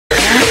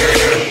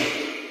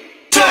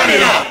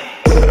it up!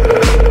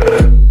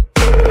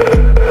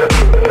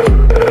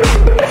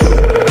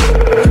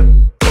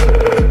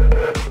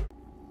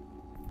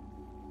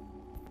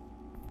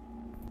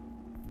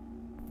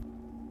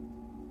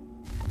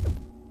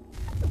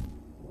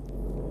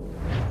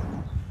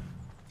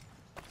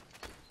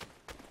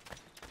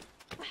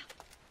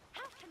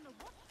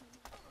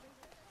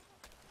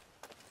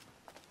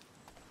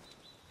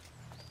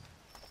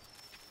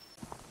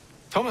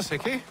 Thomas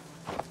Hickey?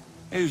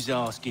 Who's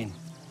asking?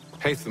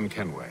 Haytham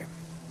Kenway.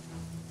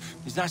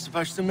 Is that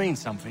supposed to mean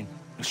something?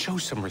 Show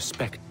some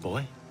respect,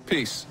 boy.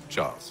 Peace,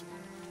 Charles.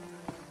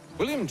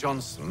 William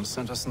Johnson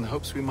sent us in the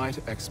hopes we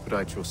might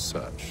expedite your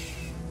search.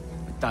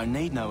 Don't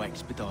need no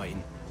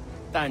expediting.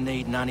 Don't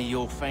need none of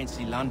your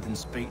fancy London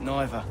speak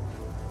neither.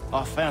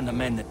 I found the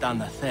men that done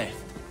the theft.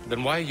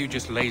 Then why are you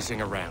just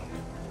lazing around?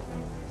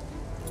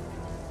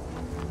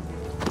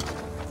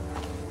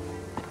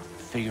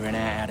 Figuring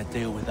out how to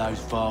deal with those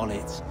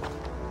varlets.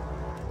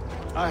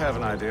 I have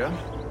an idea.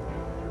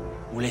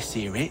 Well, let's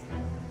hear it.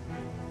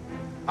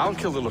 I'll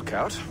kill the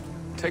lookout,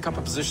 take up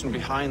a position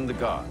behind the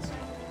guards.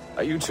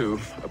 You two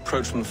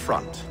approach from the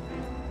front.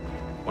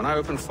 When I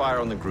open fire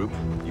on the group,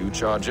 you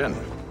charge in.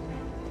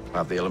 We'll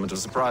have the element of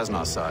surprise on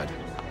our side.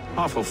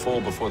 Half will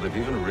fall before they've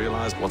even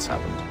realized what's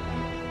happened.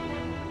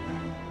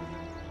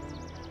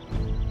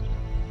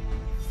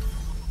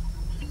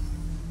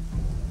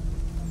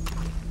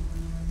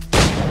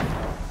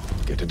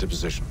 Get into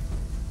position,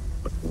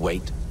 but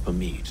wait for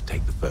me to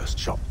take the first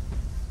shot.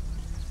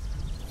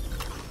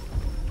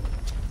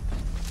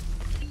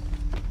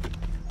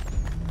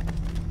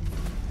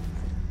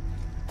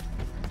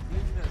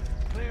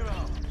 Clear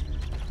off.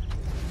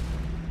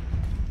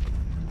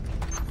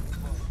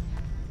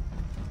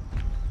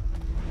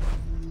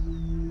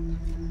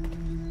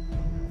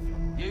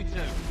 You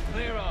two,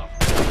 clear off.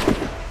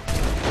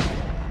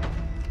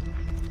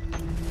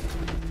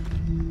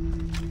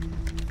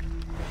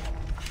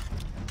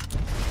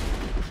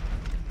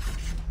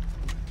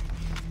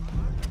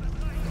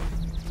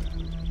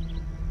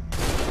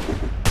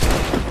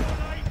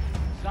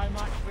 So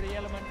much for the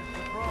element of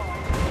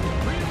surprise.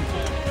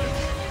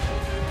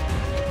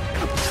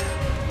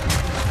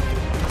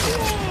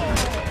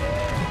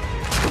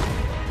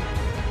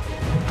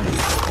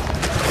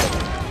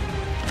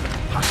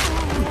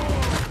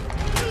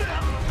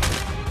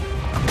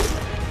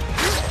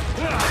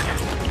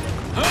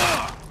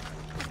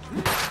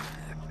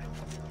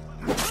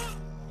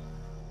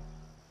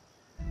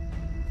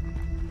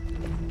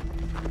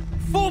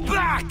 Fall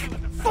back!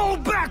 Fall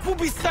back! We'll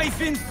be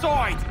safe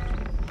inside!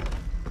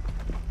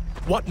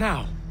 What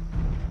now?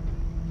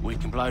 We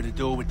can blow the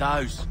door with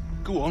those.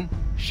 Go on,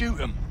 shoot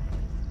them.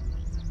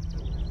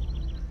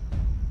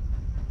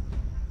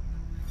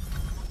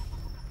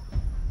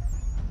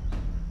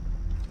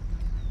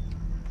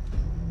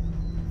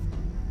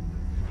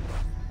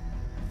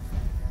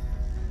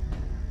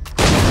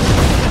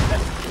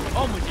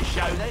 On with the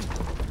show then.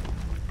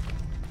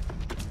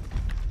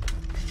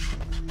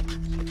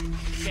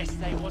 Guess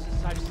they wasn't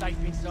so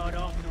safe inside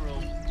after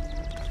all.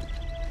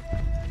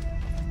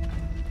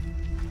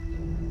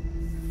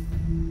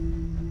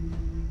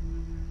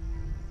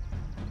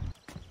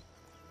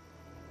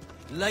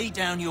 Lay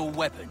down your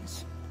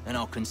weapons, and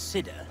I'll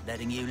consider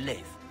letting you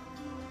live.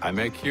 I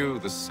make you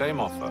the same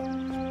offer.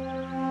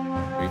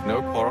 We've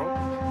no quarrel.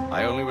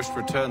 I only wish to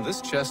return this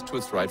chest to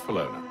its rightful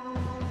owner.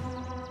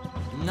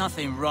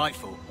 Nothing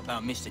rightful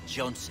about Mr.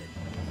 Johnson.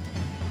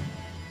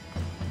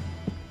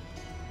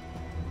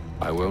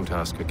 I won't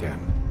ask again.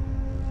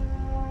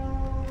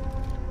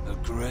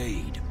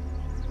 Agreed.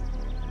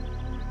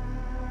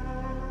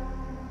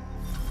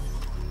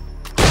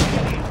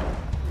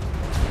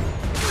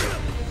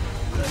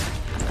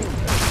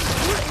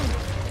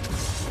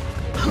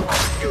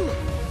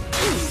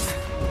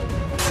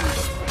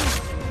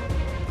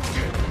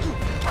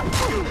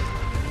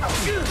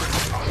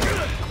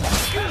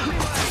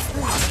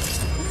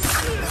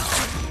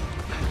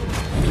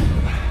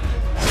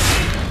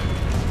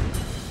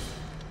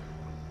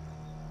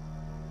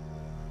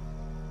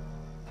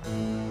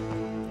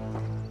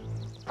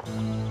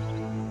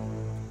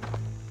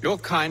 Your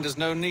kind has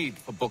no need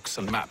for books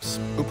and maps.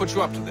 Who put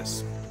you up to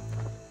this?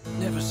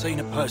 Never seen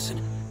a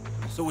person.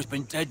 It's always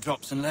been dead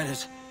drops and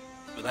letters.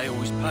 But they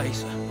always pay,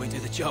 so we do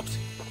the jobs.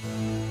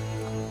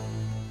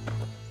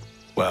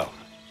 Well,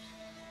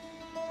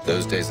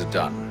 those days are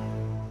done.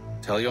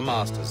 Tell your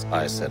masters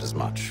I said as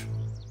much.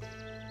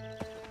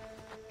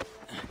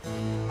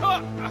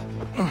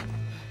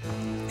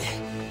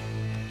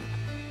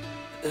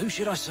 Who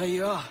should I say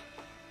you are?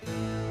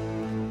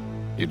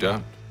 You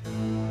don't?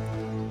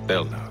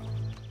 They'll know.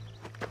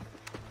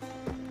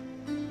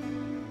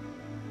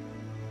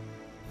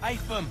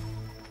 Haytham,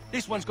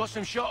 this one's got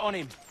some shot on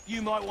him.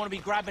 You might want to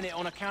be grabbing it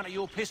on account of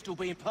your pistol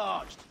being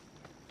parched.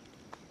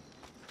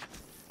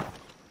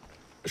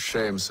 A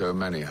shame so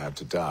many had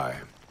to die.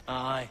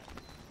 Aye.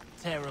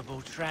 Terrible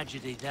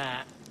tragedy,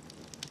 that.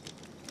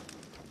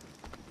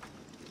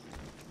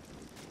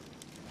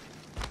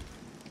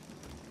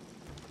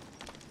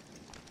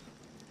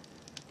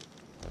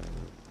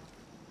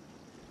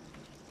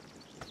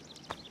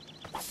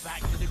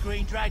 Back to the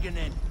Green Dragon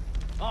then.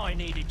 I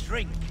need a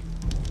drink.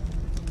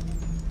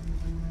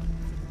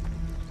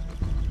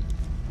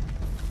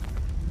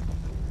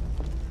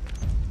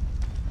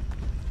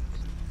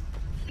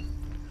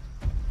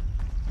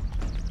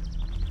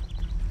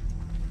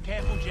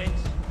 Careful,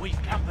 gents. We've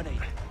company.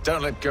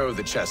 Don't let go of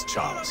the chest,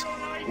 Charles.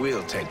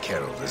 We'll take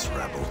care of this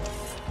rabble.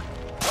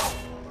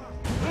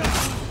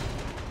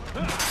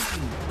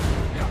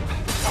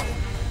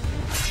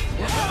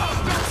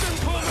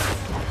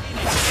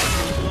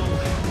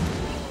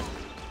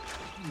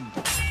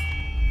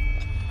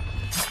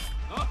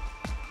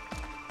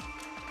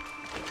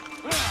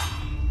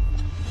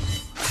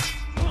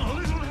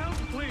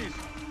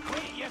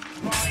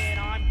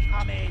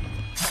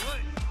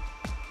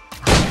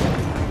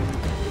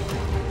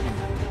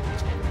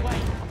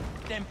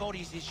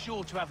 Bodies is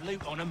sure to have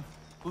loot on them.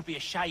 Would be a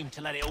shame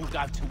to let it all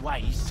go to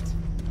waste.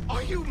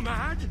 Are you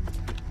mad?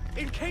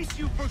 In case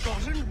you've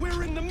forgotten,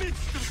 we're in the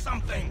midst of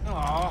something.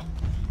 Aw,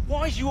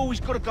 why's you always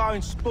got to go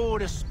and spoil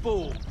the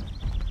sport?